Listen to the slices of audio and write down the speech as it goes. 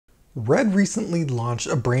Red recently launched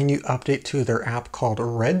a brand new update to their app called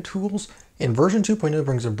Red Tools, and version 2.0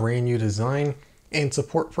 brings a brand new design and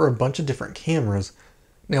support for a bunch of different cameras.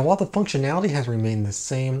 Now, while the functionality has remained the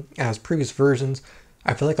same as previous versions,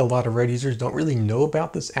 I feel like a lot of Red users don't really know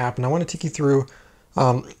about this app, and I want to take you through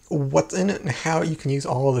what's in it and how you can use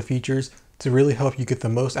all of the features to really help you get the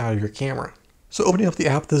most out of your camera. So opening up the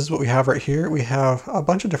app, this is what we have right here. We have a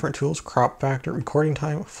bunch of different tools: crop factor, recording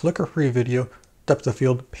time, flicker-free video, depth of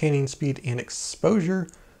field, panning speed, and exposure.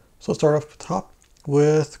 So let's start off top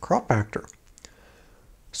with crop factor.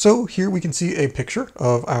 So here we can see a picture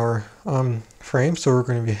of our frame. So we're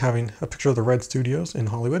going to be having a picture of the Red Studios in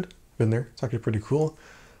Hollywood. Been there, it's actually pretty cool.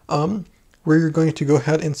 We're going to go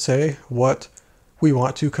ahead and say what we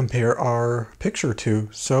want to compare our picture to.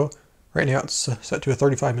 So right now it's set to a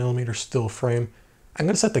 35mm still frame. I'm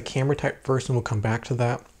going to set the camera type first and we'll come back to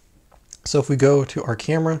that. So if we go to our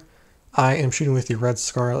camera, I am shooting with the Red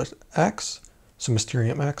Scarlett X, so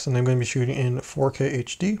Mysterium X, and I'm going to be shooting in 4K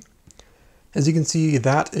HD. As you can see,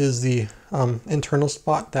 that is the internal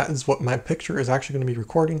spot. That is what my picture is actually going to be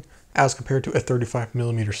recording as compared to a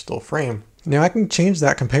 35mm still frame. Now I can change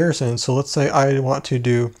that comparison. So let's say I want to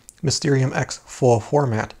do Mysterium X full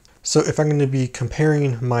format. So if I'm going to be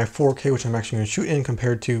comparing my 4K, which I'm actually going to shoot in,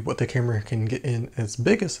 compared to what the camera can get in as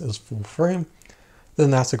big as full frame,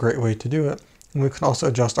 then that's a great way to do it. And we can also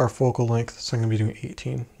adjust our focal length. So I'm going to be doing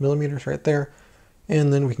 18mm right there.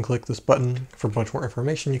 And then we can click this button for a bunch more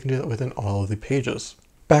information. You can do that within all of the pages.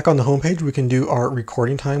 Back on the home page, we can do our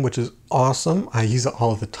recording time, which is awesome. I use it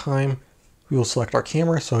all of the time. We will select our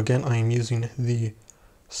camera. So again, I am using the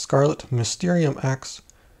Scarlett Mysterium X,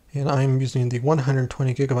 and I'm using the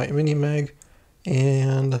 120GB mini mag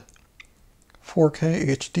and 4K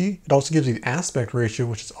HD. It also gives you the aspect ratio,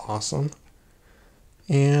 which is awesome.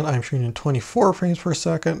 And I'm shooting in 24 frames per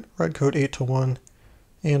second, red code 8:1,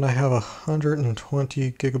 and I have a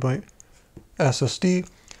 120GB SSD.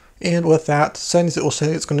 And with that settings, it will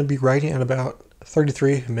say it's going to be writing at about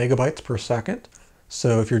 33 megabytes per second.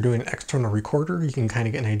 So if you're doing an external recorder, you can kind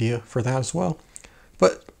of get an idea for that as well.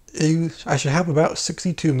 But I should have about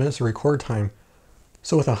 62 minutes of record time.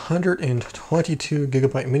 So with a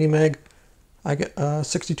 122GB mini mag, I get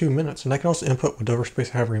 62 minutes, and I can also input whatever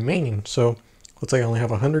space I have remaining. So let's say I only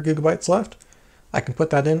have 100GB left. I can put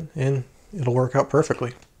that in and it'll work out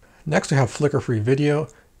perfectly. Next we have flicker-free video,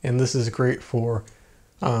 and this is great for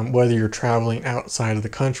whether you're traveling outside of the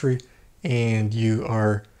country and you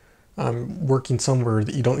are working somewhere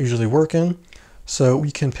that you don't usually work in. So we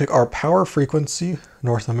can pick our power frequency,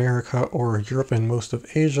 North America or Europe and most of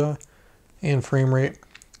Asia, and frame rate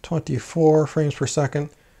 24 frames per second.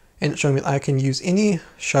 And it's showing me that I can use any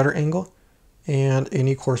shutter angle and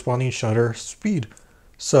any corresponding shutter speed.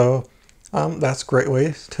 So that's a great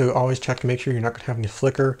way to always check to make sure you're not going to have any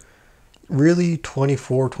flicker. Really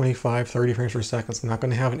 24, 25, 30 frames per second is not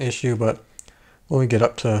going to have an issue, but when we get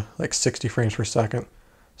up to like 60 frames per second,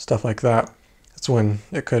 stuff like that, that's when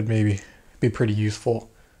it could maybe be pretty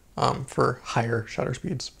useful for higher shutter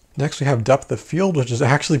speeds. Next we have depth of field, which is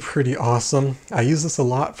actually pretty awesome. I use this a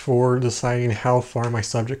lot for deciding how far my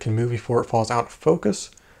subject can move before it falls out of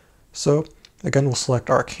focus. So again, we'll select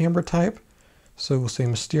our camera type. So we'll say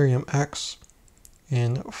Mysterium X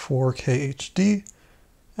in 4K HD.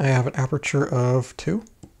 I have an aperture of 2,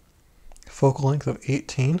 focal length of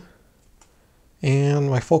 18, and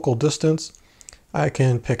my focal distance, I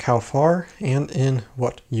can pick how far and in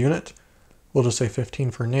what unit. We'll just say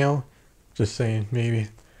 15 for now. Just saying, maybe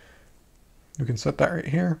we can set that right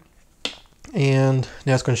here. And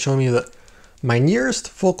now it's going to show me that my nearest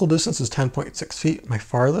focal distance is 10.6 feet. My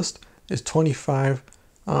farthest is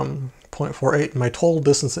 25.48. My total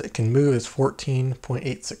distance that it can move is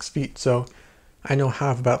 14.86 feet. So I now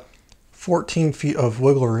have about 14 feet of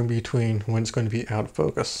wiggle room between when it's going to be out of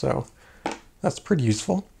focus. So that's pretty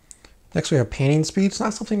useful. Next we have panning speed. It's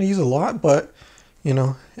not something to use a lot, but you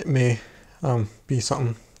know, it may be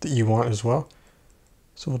something that you want as well.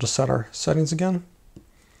 So we'll just set our settings again.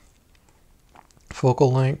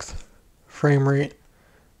 Focal length, frame rate,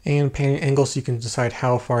 and panning angle, so you can decide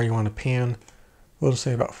how far you want to pan. We'll just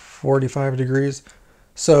say about 45 degrees.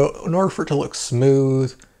 So in order for it to look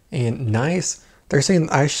smooth and nice, they're saying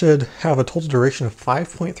I should have a total duration of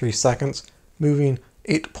 5.3 seconds, moving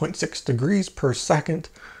 8.6 degrees per second.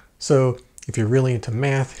 So if you're really into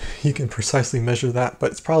math, you can precisely measure that, but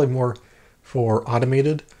it's probably more for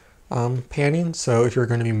automated panning. So if you're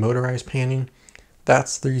going to be motorized panning,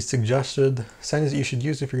 that's the suggested settings that you should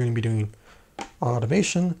use if you're going to be doing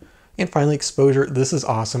automation. And finally, exposure. This is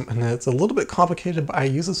awesome, and it's a little bit complicated, but I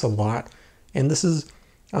use this a lot. And this is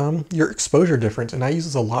your exposure difference, and I use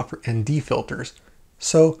this a lot for ND filters.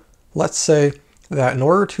 So let's say that in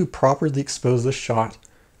order to properly expose this shot,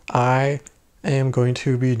 I am going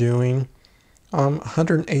to be doing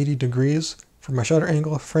 180 degrees for my shutter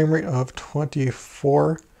angle, frame rate of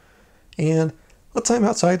 24. And let's say I'm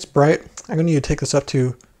outside, it's bright. I'm going to need to take this up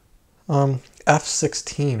to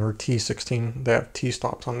F16 or T16. They have T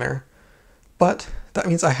stops on there. But that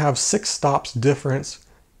means I have 6 stops difference,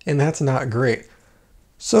 and that's not great.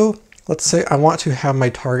 So let's say I want to have my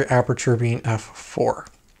target aperture being F4 or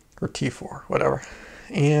T4, whatever.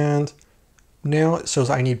 And now it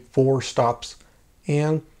shows I need 4 stops,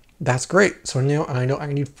 and that's great. So now I know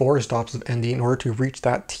I need 4 stops of ND in order to reach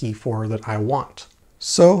that T4 that I want.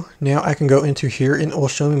 So now I can go into here and it will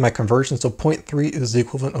show me my conversion. So 0.3 is the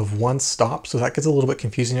equivalent of 1 stop. So that gets a little bit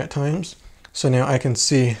confusing at times. So now I can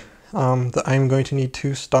see that I'm going to need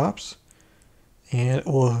 2 stops, and it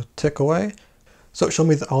will tick away. So it showed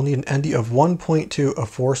me that I'll need an ND of 1.2, a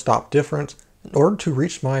 4 stop difference, in order to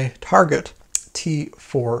reach my target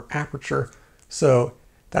T4 aperture. So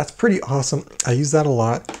that's pretty awesome. I use that a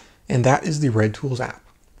lot, and that is the Red Tools app.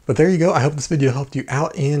 But there you go. I hope this video helped you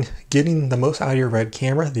out in getting the most out of your Red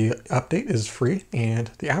camera. The update is free and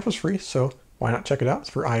the app is free, so why not check it out? It's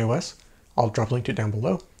for iOS. I'll drop a link to it down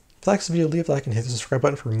below. If you like this video, leave a like and hit the subscribe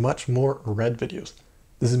button for much more Red videos.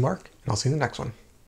 This is Mark, and I'll see you in the next one.